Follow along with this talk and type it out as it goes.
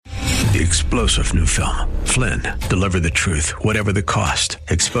The explosive new film, Flynn, deliver the truth, whatever the cost,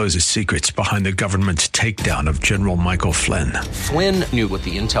 exposes secrets behind the government's takedown of General Michael Flynn. Flynn knew what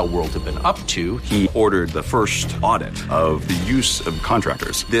the intel world had been up to. He ordered the first audit of the use of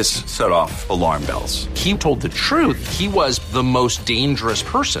contractors. This set off alarm bells. He told the truth. He was the most dangerous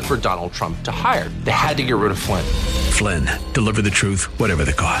person for Donald Trump to hire. They had to get rid of Flynn. Flynn, deliver the truth, whatever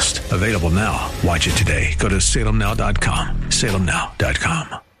the cost. Available now. Watch it today. Go to salemnow.com.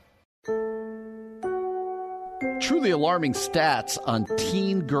 salemnow.com. Truly alarming stats on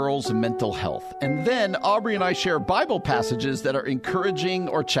teen girls' mental health. And then Aubrey and I share Bible passages that are encouraging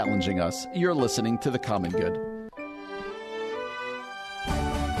or challenging us. You're listening to The Common Good.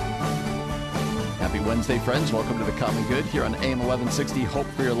 Happy Wednesday, friends. Welcome to The Common Good here on AM 1160, Hope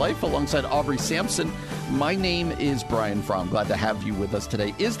for Your Life, alongside Aubrey Sampson. My name is Brian Fromm. Glad to have you with us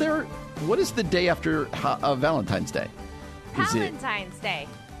today. What is the day after Valentine's Day? Valentine's Day.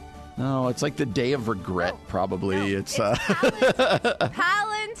 No, it's like the day of regret, probably. No, it's Valentine's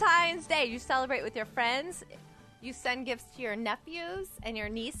Day. You celebrate with your friends. You send gifts to your nephews and your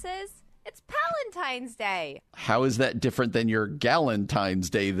nieces. It's Valentine's Day. How is that different than your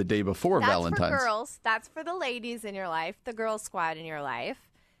Galentine's Day the day before Valentine's? That's for girls. That's for the ladies in your life, the girl squad in your life.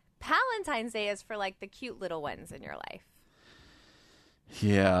 Valentine's Day is for, like, the cute little ones in your life.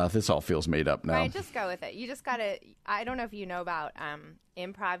 Yeah, this all feels made up now. Right, just go with it. You just got to, I don't know if you know about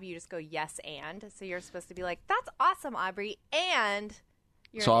improv, you just go yes and. So you're supposed to be like, that's awesome, Aubrey, and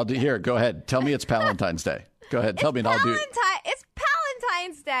you're so I'll do, here, go ahead. Tell me it's Valentine's Day. Go ahead, tell me and I'll do it. It's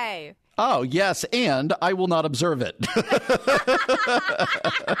Valentine's Day. Oh, yes, and I will not observe it.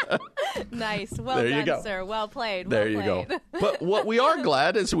 Nice. Well there you done, go. sir. Well played. There well you played. go. But what we are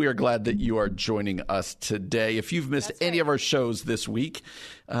glad is we are glad that you are joining us today. If you've missed any of our shows this week,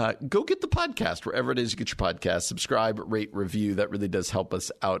 go get the podcast wherever it is you get your podcast. Subscribe, rate, review. That really does help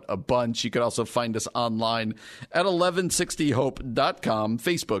us out a bunch. You can also find us online at 1160hope.com,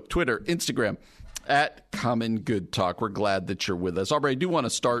 Facebook, Twitter, Instagram, at Common Good Talk. We're glad that you're with us. Aubrey, I do want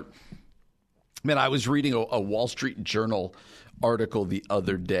to start. Man, I was reading a Wall Street Journal article the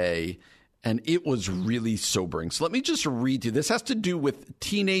other day, and it was really sobering. So let me just read you. This has to do with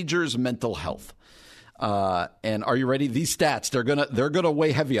teenagers' mental health. And are you ready? These stats, they're gonna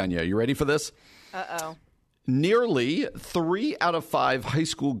weigh heavy on you. You ready for this? Uh-oh. Nearly 3 out of 5 high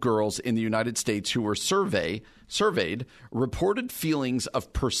school girls in the United States who were surveyed reported feelings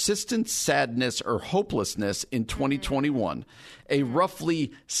of persistent sadness or hopelessness in 2021, a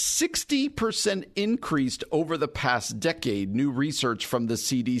roughly 60% increase over the past decade, new research from the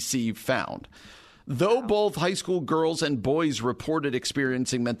CDC found. Though both high school girls and boys reported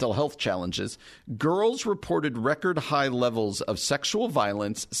experiencing mental health challenges, girls reported record high levels of sexual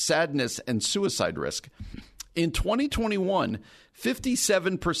violence, sadness, and suicide risk. In 2021,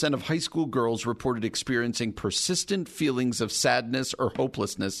 57% of high school girls reported experiencing persistent feelings of sadness or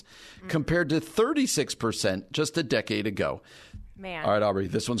hopelessness, compared to 36% just a decade ago. Man. All right, Aubrey,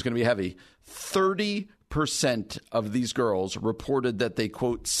 this one's going to be heavy. 30% of these girls reported that they,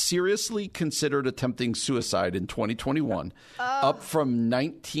 quote, seriously considered attempting suicide in 2021, up from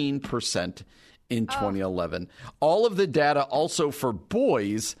 19% in 2011. All of the data also for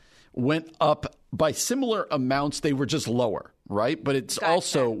boys went up by similar amounts. They were just lower, right? But it's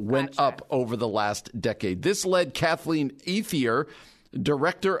also went up over the last decade. This led Kathleen Ethier,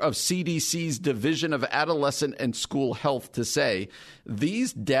 director of CDC's Division of Adolescent and School Health, to say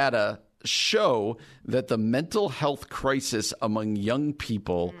these data show that the mental health crisis among young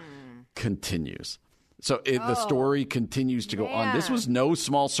people continues. So the story continues to go on. This was no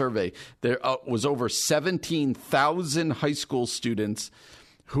small survey. There was over 17,000 high school students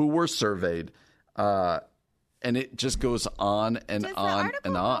who were surveyed, and it just goes on and Does on and on. Does the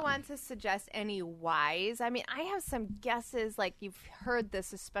article go on to suggest any whys? I mean, I have some guesses. Like, you've heard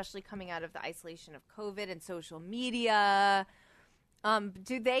this, especially coming out of the isolation of COVID and social media.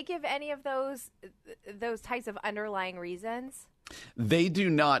 Do they give any of those types of underlying reasons? They do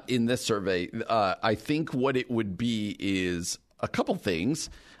not in this survey. I think what it would be is a couple things.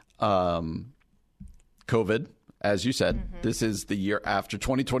 COVID, as you said, this is the year after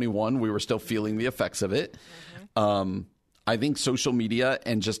 2021. We were still feeling the effects of it. I think social media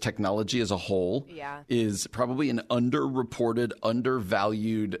and just technology as a whole is probably an underreported,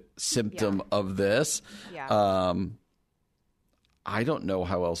 undervalued symptom of this. I don't know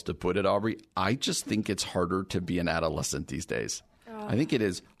how else to put it, Aubrey. I just think it's harder to be an adolescent these days. I think it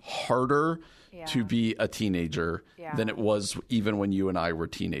is harder to be a teenager than it was even when you and I were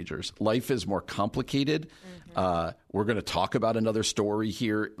teenagers. Life is more complicated. We're going to talk about another story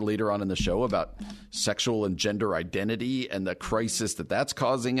here later on in the show about sexual and gender identity and the crisis that's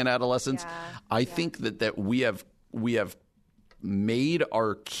causing in adolescence. I think that we have made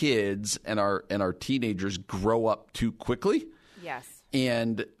our kids and our teenagers grow up too quickly. Yes.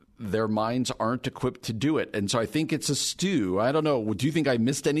 And their minds aren't equipped to do it. And so I think it's a stew. I don't know. Do you think I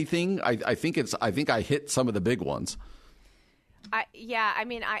missed anything? I think I hit some of the big ones.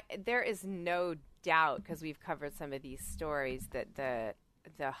 There is no doubt, because we've covered some of these stories, that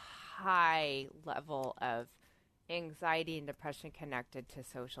the high level of anxiety and depression connected to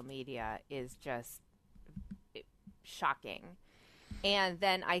social media is just shocking. And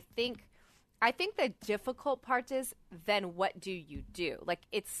then I think the difficult part is, then what do you do? Like,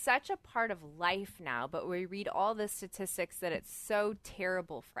 it's such a part of life now, but we read all the statistics that it's so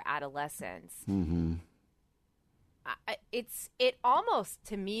terrible for adolescents. Mm-hmm. It almost,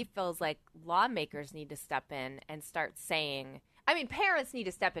 to me, feels like lawmakers need to step in and start saying, parents need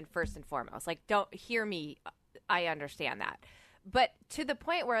to step in first and foremost. Like, don't hear me. I understand that. But to the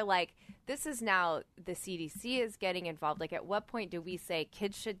point where, like, this is now the CDC is getting involved. Like, at what point do we say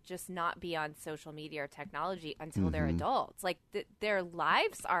kids should just not be on social media or technology until they're adults? Like, their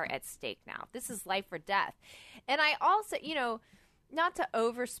lives are at stake now. This is life or death. And I also, not to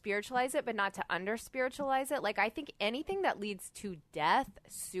over-spiritualize it, but not to under-spiritualize it. Like, I think anything that leads to death,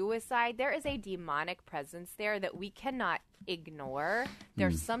 suicide, there is a demonic presence there that we cannot ignore.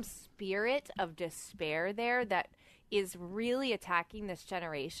 There's some spirit of despair there that is really attacking this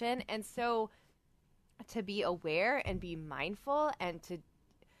generation. And so to be aware and be mindful and to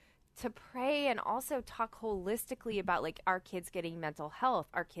pray and also talk holistically about, like, our kids getting mental health,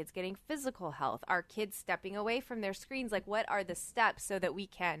 our kids getting physical health, our kids stepping away from their screens. Like, what are the steps so that we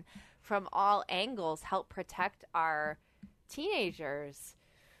can, from all angles, help protect our teenagers?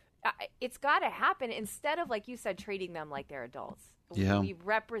 It's got to happen instead of, like you said, treating them like they're adults. Yeah. We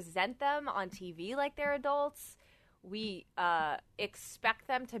represent them on TV like they're adults. We expect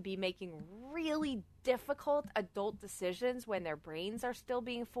them to be making really difficult adult decisions when their brains are still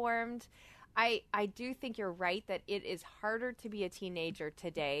being formed. I do think you're right that it is harder to be a teenager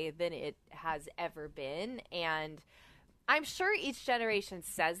today than it has ever been. And I'm sure each generation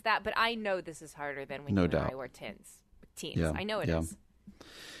says that, but I know this is harder than when and I were teens. Yeah. I know it is.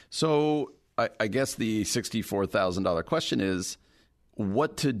 So I guess the $64,000 question is,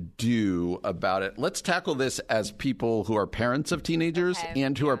 what to do about it. Let's tackle this as people who are parents of teenagers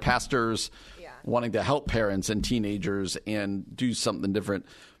and who are pastors wanting to help parents and teenagers and do something different.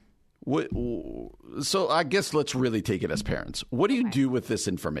 So I guess let's really take it as parents. What do you do with this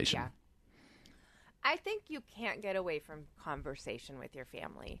information? Yeah. I think you can't get away from conversation with your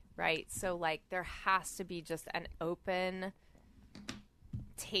family, right? So, like, there has to be just an open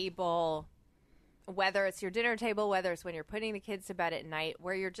table, whether it's your dinner table, whether it's when you're putting the kids to bed at night,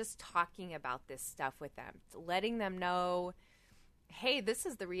 where you're just talking about this stuff with them, letting them know, hey, this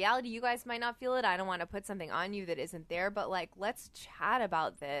is the reality. You guys might not feel it. I don't want to put something on you that isn't there, but, like, let's chat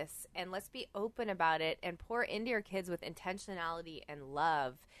about this and let's be open about it and pour into your kids with intentionality and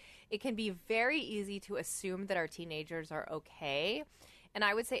love. It can be very easy to assume that our teenagers are okay. And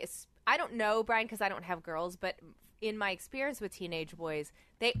I would say, I don't know, Brian, because I don't have girls, but in my experience with teenage boys,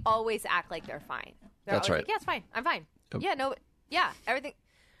 they always act like they're fine. That's right. Like, yeah, it's fine. I'm fine. Yep. Yeah, no, yeah, everything.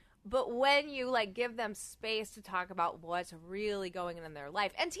 But when you, like, give them space to talk about what's really going on in their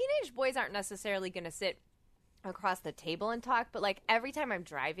life, and teenage boys aren't necessarily going to sit across the table and talk, but, like, every time I'm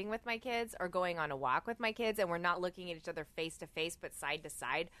driving with my kids or going on a walk with my kids and we're not looking at each other face to face but side to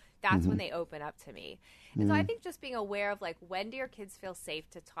side, that's when they open up to me. And so I think just being aware of, like, when do your kids feel safe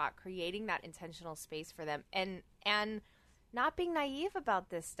to talk, creating that intentional space for them, and not being naive about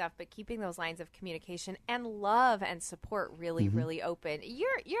this stuff, but keeping those lines of communication and love and support really, really open.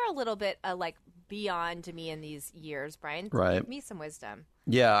 You're a little bit like beyond me in these years, Brian. Right. Give me some wisdom.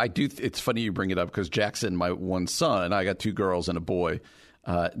 Yeah, I do. It's funny you bring it up because Jackson, my one son, I got two girls and a boy.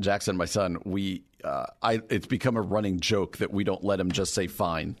 Jackson, my son, it's become a running joke that we don't let him just say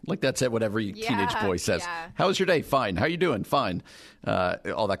fine. Like, that's it, what every teenage boy says. Yeah. How was your day? Fine. How you doing? Fine.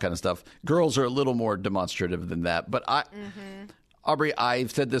 All that kind of stuff. Girls are a little more demonstrative than that. But Aubrey,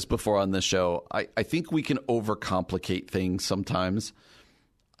 I've said this before on this show. I think we can overcomplicate things sometimes.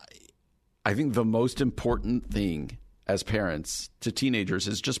 I think the most important thing as parents to teenagers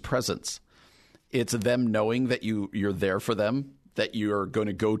is just presence. It's them knowing that you're there for them, that you're going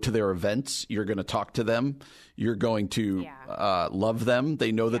to go to their events, you're going to talk to them, you're going to love them.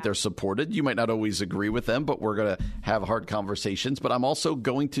 They know that they're supported. You might not always agree with them, but we're going to have hard conversations. But I'm also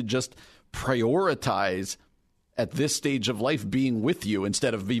going to just prioritize at this stage of life being with you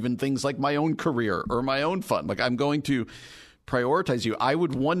instead of even things like my own career or my own fun. Like, I'm going to prioritize you. I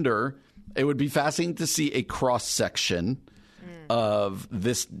would wonder, it would be fascinating to see a cross section of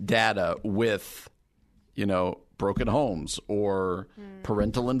this data with, broken homes or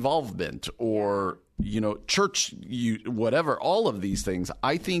parental involvement or, church, whatever, all of these things.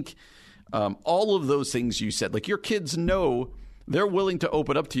 I think all of those things you said, like your kids know they're willing to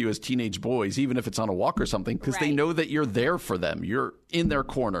open up to you as teenage boys, even if it's on a walk or something, because they know that you're there for them. You're in their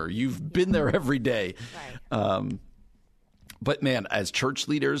corner. You've been there every day. Right. But man, as church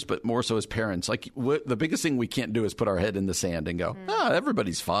leaders, but more so as parents, like the biggest thing we can't do is put our head in the sand and go,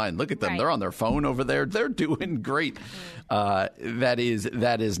 everybody's fine. Look at them. Right. They're on their phone over there. They're doing great. That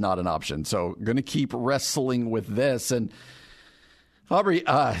is not an option. So going to keep wrestling with this. And Aubrey,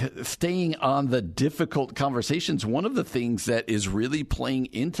 staying on the difficult conversations, one of the things that is really playing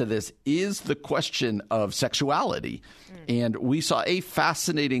into this is the question of sexuality. And we saw a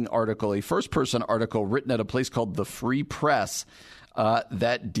fascinating article, a first-person article written at a place called The Free Press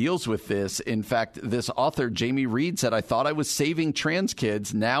that deals with this. In fact, this author, Jamie Reed, said, "I thought I was saving trans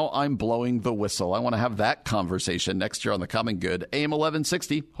kids. Now I'm blowing the whistle." I want to have that conversation next year on The Common Good. AM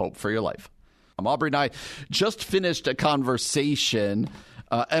 1160, Hope for Your Life. Aubrey and I just finished a conversation,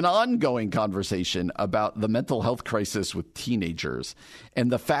 an ongoing conversation about the mental health crisis with teenagers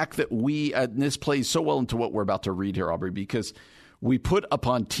and the fact that and this plays so well into what we're about to read here, Aubrey, because we put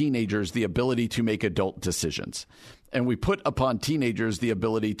upon teenagers the ability to make adult decisions. And we put upon teenagers the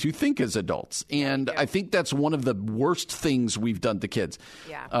ability to think as adults. And I think that's one of the worst things we've done to kids.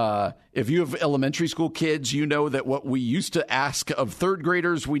 Yeah. If you have elementary school kids, you know that what we used to ask of third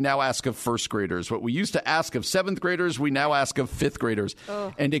graders, we now ask of first graders. What we used to ask of seventh graders, we now ask of fifth graders.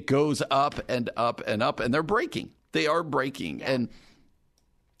 Oh. And it goes up and up and up. And they're breaking. They are breaking. Yeah. And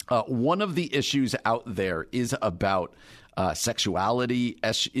one of the issues out there is about sexuality,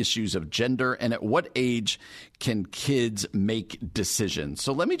 issues of gender, and at what age can kids make decisions?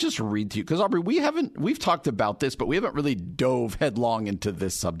 So let me just read to you, because Aubrey, we've talked about this, but we haven't really dove headlong into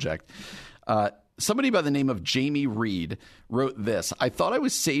this subject. Somebody by the name of Jamie Reed wrote this: "I thought I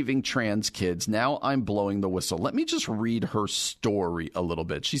was saving trans kids. Now I'm blowing the whistle." Let me just read her story a little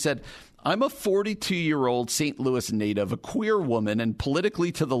bit. She said, "I'm a 42-year-old St. Louis native, a queer woman, and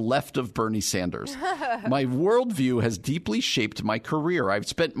politically to the left of Bernie Sanders. My worldview has deeply shaped my career. I've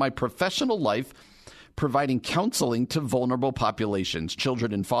spent my professional life providing counseling to vulnerable populations,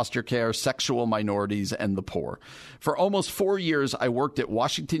 children in foster care, sexual minorities, and the poor. For almost 4 years, I worked at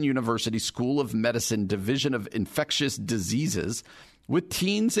Washington University School of Medicine Division of Infectious Diseases with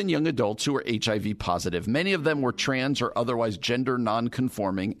teens and young adults who were HIV positive. Many of them were trans or otherwise gender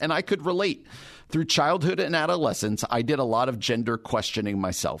nonconforming, and I could relate. Through childhood and adolescence, I did a lot of gender questioning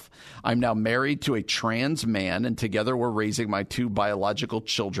myself. I'm now married to a trans man, and together we're raising my 2 biological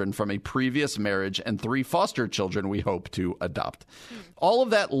children from a previous marriage and 3 foster children we hope to adopt." All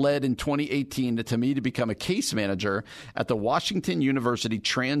of that led in 2018 to me to become a case manager at the Washington University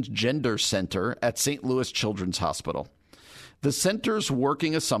Transgender Center at St. Louis Children's Hospital. The center's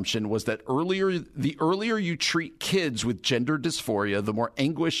working assumption was that the earlier you treat kids with gender dysphoria, the more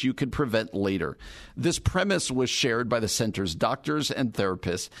anguish you could prevent later. This premise was shared by the center's doctors and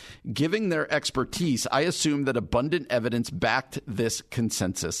therapists. Giving their expertise, I assumed that abundant evidence backed this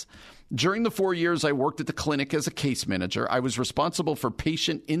consensus. During the 4 years I worked at the clinic as a case manager, I was responsible for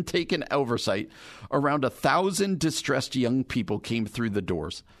patient intake and oversight. Around 1,000 distressed young people came through the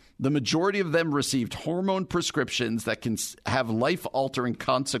doors. The majority of them received hormone prescriptions that can have life-altering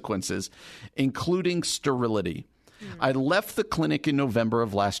consequences, including sterility. I left the clinic in November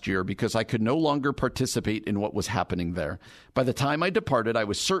of last year because I could no longer participate in what was happening there. By the time I departed, I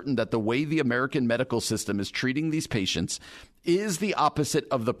was certain that the way the American medical system is treating these patients is the opposite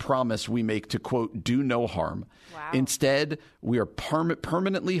of the promise we make to, quote, do no harm. Wow. Instead, we are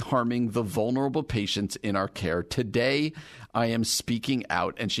permanently harming the vulnerable patients in our care. Today, I am speaking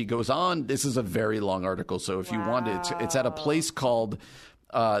out. And she goes on. This is a very long article. So if you want it, it's at a place called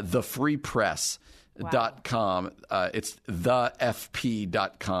The Free Press. .com. It's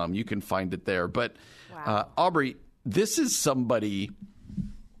thefp.com. You can find it there. But Aubrey, this isn't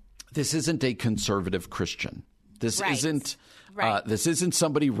a conservative Christian. This isn't Right. This isn't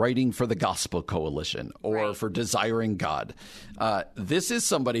somebody writing for the Gospel Coalition or Right. for Desiring God. This is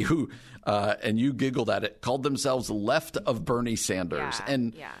somebody who, and you giggled at it, called themselves left of Bernie Sanders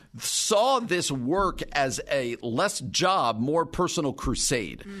and saw this work as a less job, more personal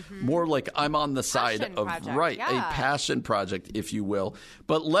crusade, more like I'm on the side Passion of, project, a passion project, if you will,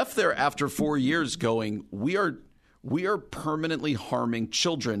 but left there after 4 years going, we are permanently harming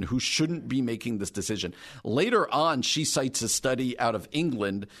children who shouldn't be making this decision. Later on, she cites a study out of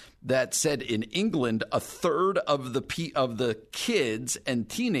England that said in England, a third of the kids and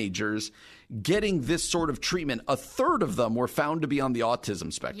teenagers getting this sort of treatment, a third of them were found to be on the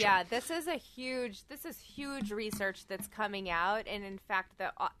autism spectrum. Yeah, this is huge research that's coming out, and in fact,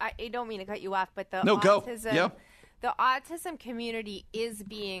 I don't mean to cut you off, but the autism community is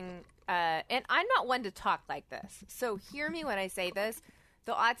being. And I'm not one to talk like this, so hear me when I say this.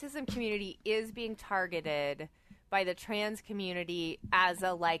 The autism community is being targeted by the trans community as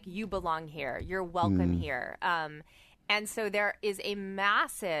a, like, you belong here, you're welcome here. And so there is a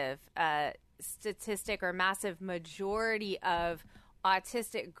massive statistic or massive majority of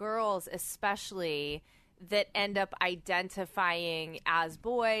autistic girls especially that end up identifying as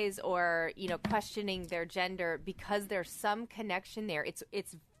boys or, questioning their gender because there's some connection there. It's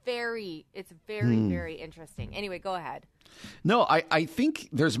very interesting. Anyway, go ahead. No, I think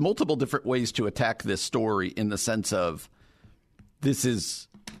there's multiple different ways to attack this story in the sense of this is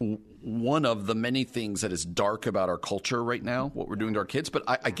one of the many things that is dark about our culture right now, what we're doing to our kids. But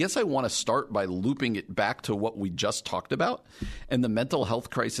I guess I want to start by looping it back to what we just talked about and the mental health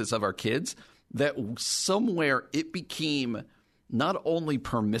crisis of our kids, that somewhere it became not only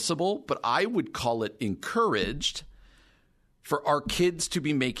permissible, but I would call it encouraged for our kids to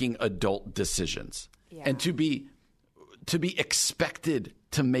be making adult decisions and to be expected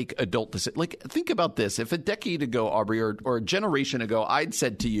to make adult decisions. Like, think about this. If a decade ago, Aubrey, or a generation ago, I'd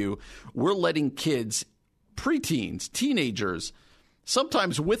said to you, we're letting kids, preteens, teenagers,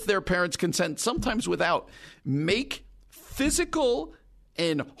 sometimes with their parents' consent, sometimes without, make physical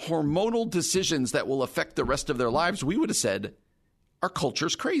and hormonal decisions that will affect the rest of their lives, we would have said, our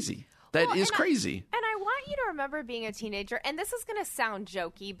culture's crazy. That is crazy. And I want you to remember being a teenager, and this is going to sound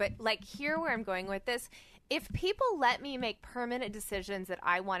jokey, but hear where I'm going with this. If people let me make permanent decisions that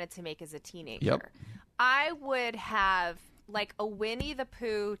I wanted to make as a teenager, I would have a Winnie the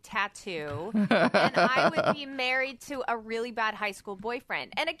Pooh tattoo, and I would be married to a really bad high school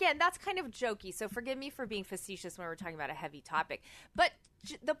boyfriend. And again, that's kind of jokey, so forgive me for being facetious when we're talking about a heavy topic. But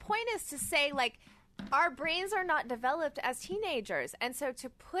the point is to say, our brains are not developed as teenagers. And so to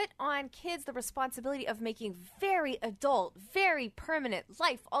put on kids the responsibility of making very adult, very permanent,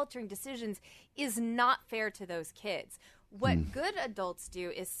 life-altering decisions is not fair to those kids. What good adults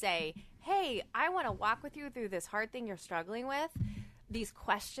do is say, hey, I want to walk with you through this hard thing you're struggling with, these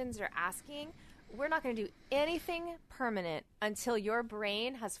questions you're asking. We're not going to do anything permanent until your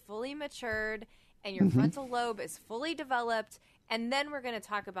brain has fully matured and your frontal lobe is fully developed. And then we're going to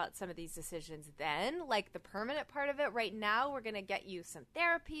talk about some of these decisions then, like the permanent part of it. Right now, we're going to get you some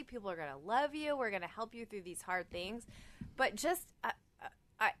therapy. People are going to love you. We're going to help you through these hard things. But just,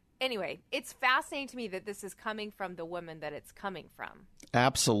 anyway, it's fascinating to me that this is coming from the woman that it's coming from.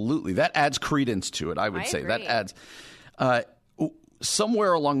 Absolutely. That adds credence to it, I would say. Agree. That adds...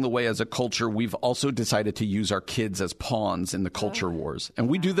 somewhere along the way as a culture, we've also decided to use our kids as pawns in the culture wars. And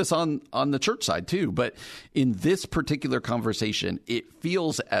we do this on the church side too. But in this particular conversation, it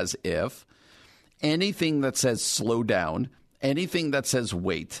feels as if anything that says slow down, anything that says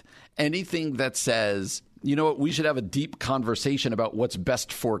wait, anything that says, you know what, we should have a deep conversation about what's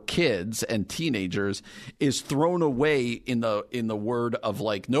best for kids and teenagers is thrown away in the word of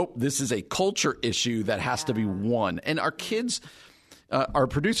nope, this is a culture issue that has to be won. And our kids... our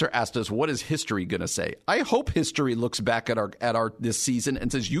producer asked us, what is history going to say? I hope history looks back at our this season and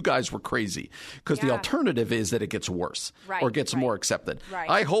says, you guys were crazy. Because the alternative is that it gets worse or gets more accepted. Right.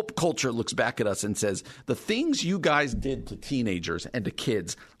 I hope culture looks back at us and says, the things you guys did to teenagers and to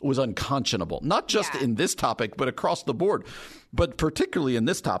kids was unconscionable. Not just in this topic, but across the board. But particularly in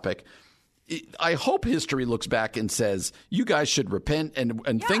this topic, I hope history looks back and says, you guys should repent. And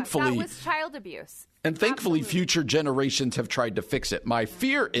thankfully, that was child abuse. And thankfully, future generations have tried to fix it. My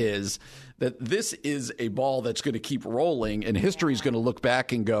fear is that this is a ball that's going to keep rolling, and history is going to look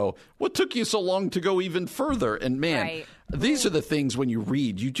back and go, what took you so long to go even further? And man, these are the things when you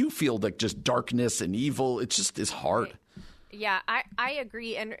read, you do feel just darkness and evil. It just is hard. Right. Yeah, I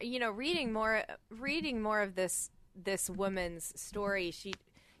agree. And, reading more of this woman's story,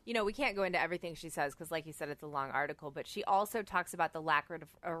 we can't go into everything she says because, like you said, it's a long article, but she also talks about the lack of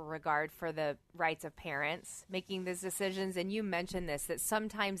regard for the rights of parents making these decisions. And you mentioned this, that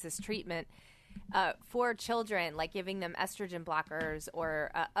sometimes this treatment for children, like giving them estrogen blockers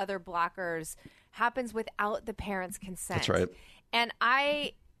or other blockers, happens without the parents' consent. That's right. And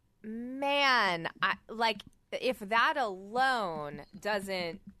if that alone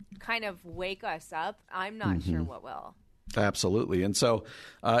doesn't kind of wake us up, I'm not sure what will. Absolutely. And so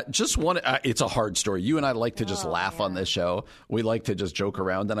it's a hard story. You and I like to just laugh on this show. We like to just joke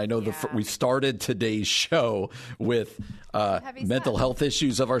around. And I know we started today's show with mental health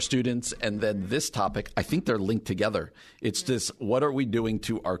issues of our students. And then this topic, I think they're linked together. It's this, what are we doing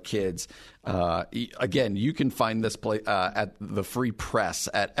to our kids? Again, you can find this at the Free Press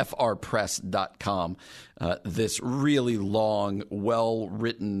at frpress.com. This really long,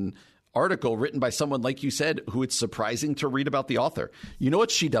 well-written article written by someone, like you said, who it's surprising to read about the author. You know what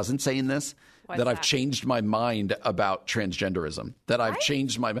she doesn't say in this? That I've changed my mind about transgenderism. That I've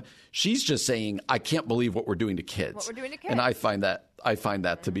changed my mind. She's just saying, I can't believe what we're doing to kids. And I find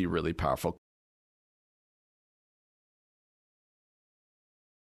that to be really powerful.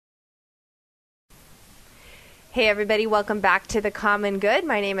 Hey, everybody. Welcome back to The Common Good.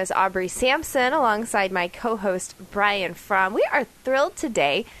 My name is Aubrey Sampson, alongside my co-host, Brian Fromm. We are thrilled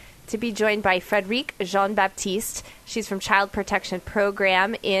today to be joined by Frédérique Jean-Baptiste. She's from Child Protection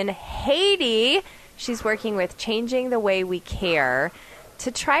Program in Haiti. She's working with Changing the Way We Care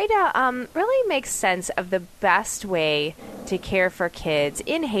to try to really make sense of the best way to care for kids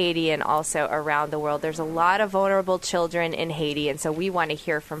in Haiti and also around the world. There's a lot of vulnerable children in Haiti, and so we want to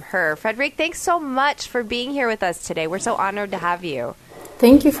hear from her. Frédérique, thanks so much for being here with us today. We're so honored to have you.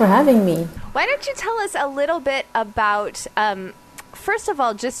 Thank you for having me. Why don't you tell us a little bit about first of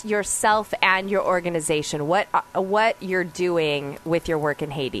all, just yourself and your organization, what you're doing with your work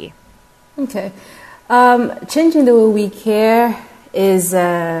in Haiti. Okay. Changing the Way We Care is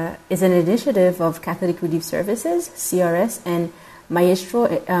an initiative of Catholic Relief Services, CRS, and Maestro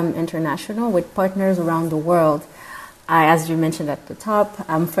International with partners around the world. As you mentioned at the top,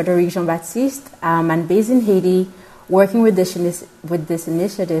 I'm Frédérique Jean-Baptiste. I'm based in Haiti, working with this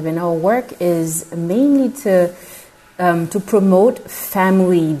initiative, and our work is mainly to promote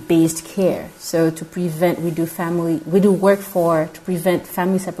family-based care. So to prevent, we do work to prevent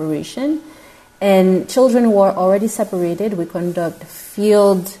family separation. And children who are already separated, we conduct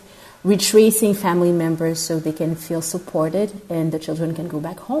field retracing family members so they can feel supported and the children can go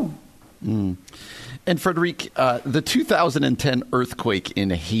back home. Mm. And Frédérique, the 2010 earthquake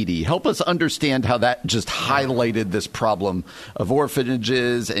in Haiti, help us understand how that just highlighted this problem of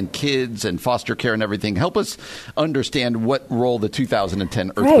orphanages and kids and foster care and everything. Help us understand what role the 2010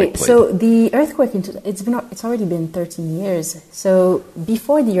 earthquake played. So the earthquake, it's already been 13 years. So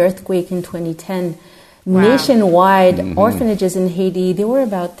before the earthquake in 2010, nationwide orphanages in Haiti, there were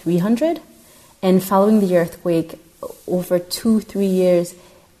about 300. And following the earthquake, over 2-3 years,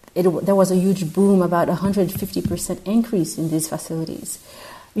 there was a huge boom, about 150% increase in these facilities.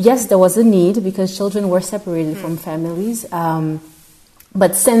 Yes, there was a need because children were separated from families.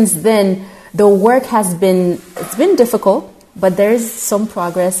 But since then, the work it's been difficult, but there is some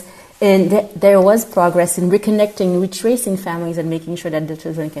progress. And there was progress in reconnecting, retracing families and making sure that the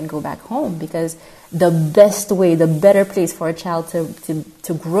children can go back home, because the best way, the better place for a child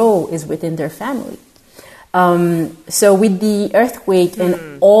to grow is within their family. So with the earthquake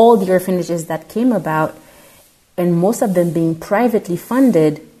and all the orphanages that came about, and most of them being privately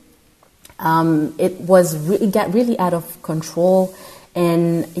funded, it got really out of control.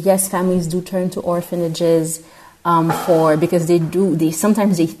 And yes, families do turn to orphanages because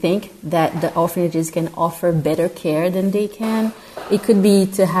sometimes they think that the orphanages can offer better care than they can. It could be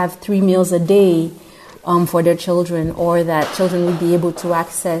to have 3 meals a day for their children, or that children would be able to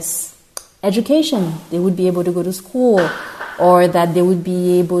access education, they would be able to go to school, or that they would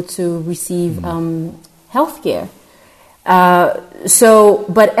be able to receive health care.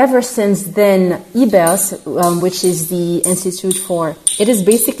 But ever since then, IBERS, which is the Institute it is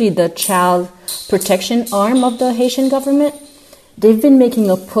basically the child protection arm of the Haitian government, they've been making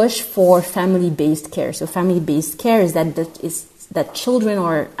a push for family-based care. So family-based care is that children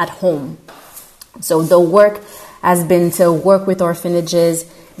are at home. So the work has been to work with orphanages.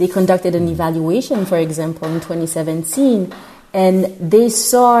 They conducted an evaluation, for example, in 2017, and they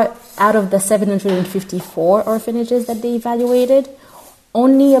saw out of the 754 orphanages that they evaluated,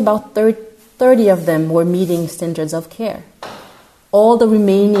 only about 30 of them were meeting standards of care. All the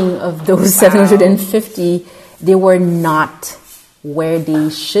remaining of those 750, they were not where they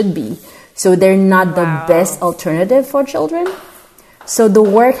should be. So they're not the best alternative for children. So the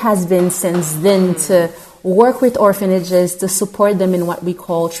work has been since then to work with orphanages to support them in what we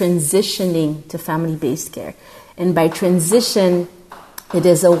call transitioning to family-based care. And by transition, it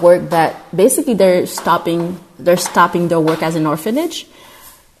is a work that basically they're stopping their work as an orphanage,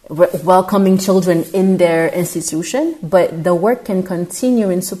 welcoming children in their institution, but the work can continue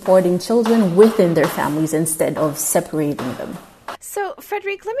in supporting children within their families instead of separating them. So,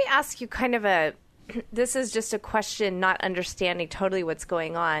 Frederic, let me ask you this is just a question, not understanding totally what's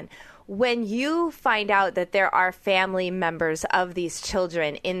going on. When you find out that there are family members of these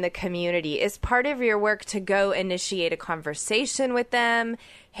children in the community, is part of your work to go initiate a conversation with them?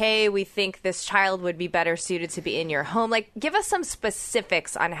 Hey, we think this child would be better suited to be in your home. Like, give us some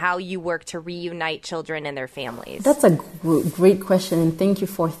specifics on how you work to reunite children and their families. That's a great question, and thank you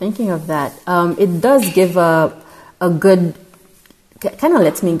for thinking of that. It does give a good, kind of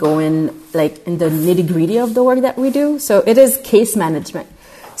lets me go in the nitty-gritty of the work that we do. So it is case management.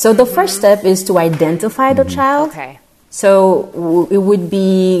 So the first step is to identify the child. Okay. So it would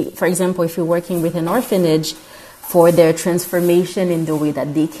be, for example, if you're working with an orphanage, for their transformation in the way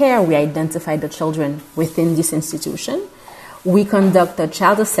that they care, we identify the children within this institution. We conduct a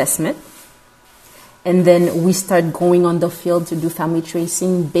child assessment, and then we start going on the field to do family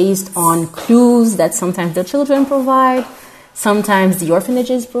tracing based on clues that sometimes the children provide, sometimes the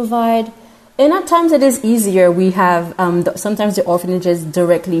orphanages provide. And at times it is easier. We have, sometimes the orphanages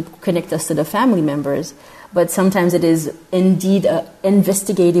directly connect us to the family members, but sometimes it is indeed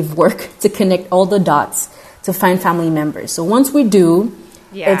investigative work to connect all the dots to find family members. So once we do,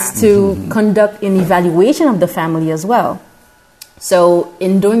 it's to conduct an evaluation of the family as well. So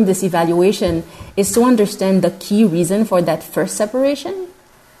in doing this evaluation is to understand the key reason for that first separation.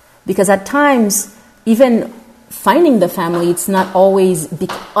 Because at times, even finding the family, it's not always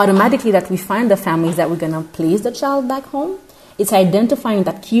automatically that we find the families that we're going to place the child back home. It's identifying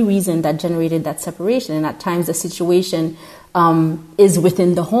that key reason that generated that separation. And at times the situation is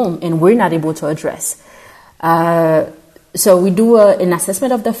within the home and we're not able to address. So we do an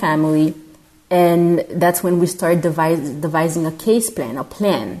assessment of the family, and that's when we start devising a case plan, a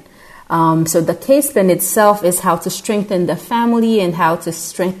plan. So the case plan itself is how to strengthen the family and how to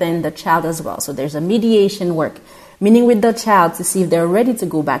strengthen the child as well. So there's a mediation work, meaning with the child to see if they're ready to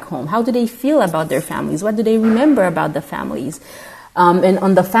go back home. How do they feel about their families? What do they remember about the families? And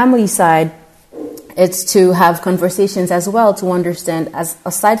on the family side, it's to have conversations as well to understand,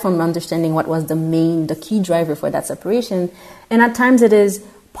 aside from understanding what was the key driver for that separation. And at times it is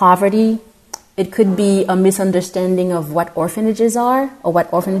poverty. It could be a misunderstanding of what orphanages are or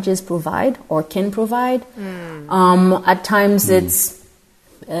what orphanages provide or can provide. At times it's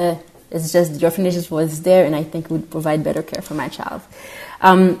just the orphanages was there and I think would provide better care for my child.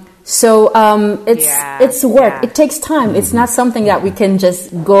 It's work. Yeah. It takes time. It's not something that we can just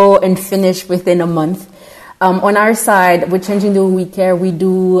go and finish within a month. On our side, with Changing the Way We Care, we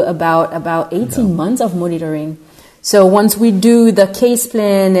do about 18 months of monitoring. So once we do the case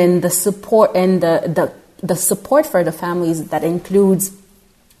plan and the support and the support for the families, that includes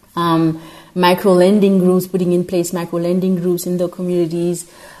micro-lending groups, putting in place micro-lending groups in the communities,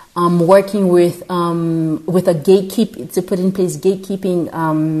 working with a to put in place a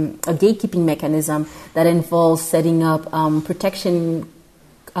gatekeeping mechanism that involves setting up protection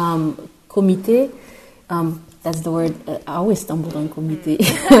committee. That's the word. I always stumble on committee.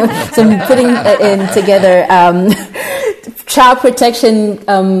 So putting together child protection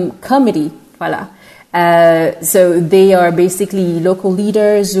committee. Voila. So they are basically local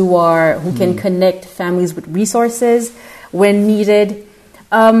leaders who can connect families with resources when needed.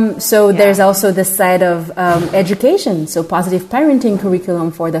 There's also the side of education, so positive parenting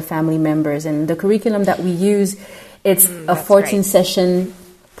curriculum for the family members. And the curriculum that we use, it's a 14-session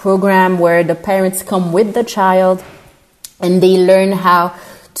program where the parents come with the child and they learn how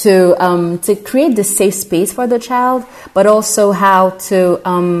to create this safe space for the child, but also how to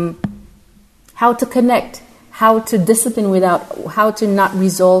connect, how to discipline how to not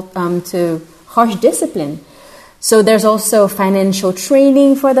resort to harsh discipline. So there's also financial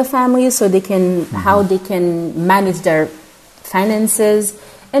training for the families so how they can manage their finances.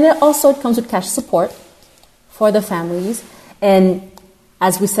 And it also comes with cash support for the families. And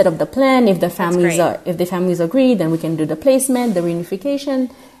as we set up the plan, if the families agree, then we can do the placement, the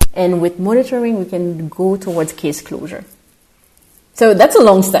reunification, and with monitoring, we can go towards case closure. So that's a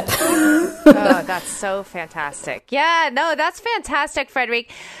long step. Oh, that's so fantastic. Yeah, no, that's fantastic,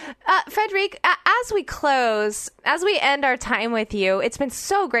 Frederic. Frederic, as we end our time with you, it's been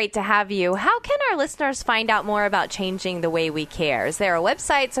so great to have you. How can our listeners find out more about Changing the Way We Care? Is there a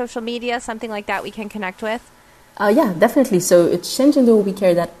website, social media, something like that we can connect with? Yeah, definitely. So it's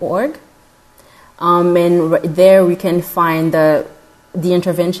changingthewayWeCare.org. And there we can find the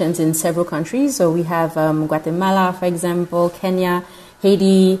interventions in several countries. So we have Guatemala, for example, Kenya,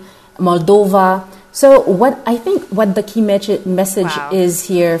 Haiti, Moldova. So what the key message is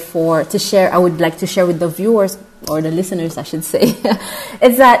here to share, I would like to share with the viewers, or the listeners, I should say,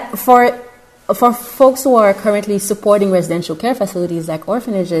 is that for folks who are currently supporting residential care facilities like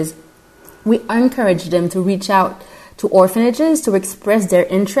orphanages, we encourage them to reach out to orphanages to express their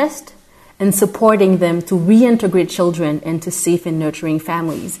interest in supporting them to reintegrate children into safe and nurturing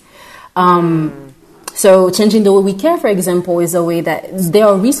families. So Changing the Way We Care, for example, is a way that there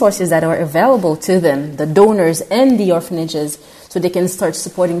are resources that are available to them, the donors and the orphanages, so they can start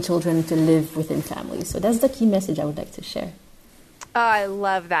supporting children to live within families. So that's the key message I would like to share. Oh, I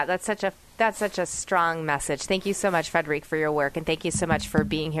love that. That's such a strong message. Thank you so much, Frederique, for your work, and thank you so much for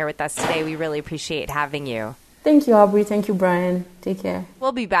being here with us today. We really appreciate having you. Thank you, Aubrey. Thank you, Brian. Take care.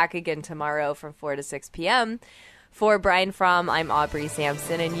 We'll be back again tomorrow from 4 to 6 p.m. For Brian Fromm, I'm Aubrey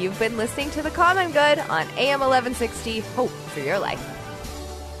Sampson, and you've been listening to The Common Good on AM 1160, Hope for Your Life.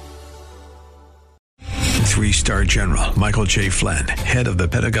 3-star General Michael J. Flynn, head of the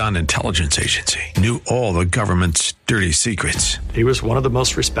Pentagon Intelligence Agency, knew all the government's dirty secrets. He was one of the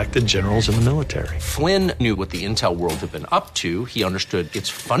most respected generals in the military. Flynn knew what the intel world had been up to. He understood its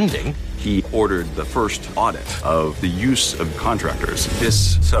funding. He ordered the first audit of the use of contractors.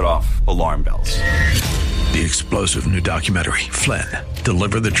 This set off alarm bells. The explosive new documentary, Flynn,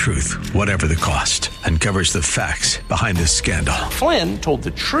 Deliver the Truth, Whatever the Cost, uncovers the facts behind this scandal. Flynn told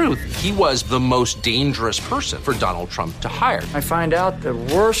the truth. He was the most dangerous person for Donald Trump to hire. I find out the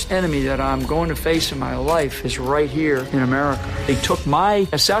worst enemy that I'm going to face in my life is right here in America. They took my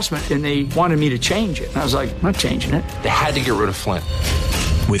assessment and they wanted me to change it. And I was like, I'm not changing it. They had to get rid of Flynn.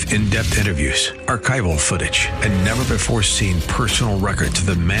 With in-depth interviews, archival footage, and never-before-seen personal records of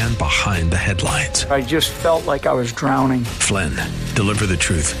the man behind the headlines. I just felt like I was drowning. Flynn, Deliver the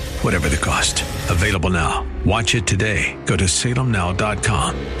Truth, Whatever the Cost. Available now. Watch it today. Go to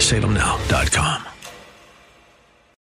salemnow.com. salemnow.com.